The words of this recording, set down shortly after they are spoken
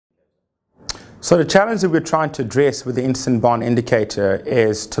So the challenge that we're trying to address with the instant bond indicator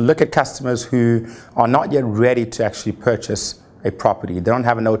is to look at customers who are not yet ready to actually purchase a property. They don't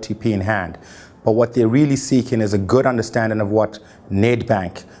have an OTP in hand, but what they're really seeking is a good understanding of what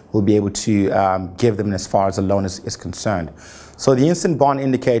Nedbank will be able to give them as far as a loan is concerned. So the instant bond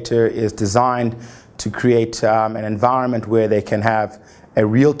indicator is designed to create an environment where they can have a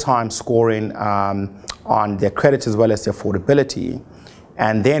real-time scoring on their credit as well as their affordability,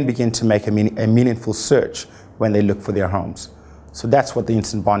 and then begin to make a meaningful search when they look for their homes. So that's what the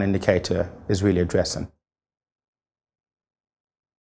instant bond indicator is really addressing.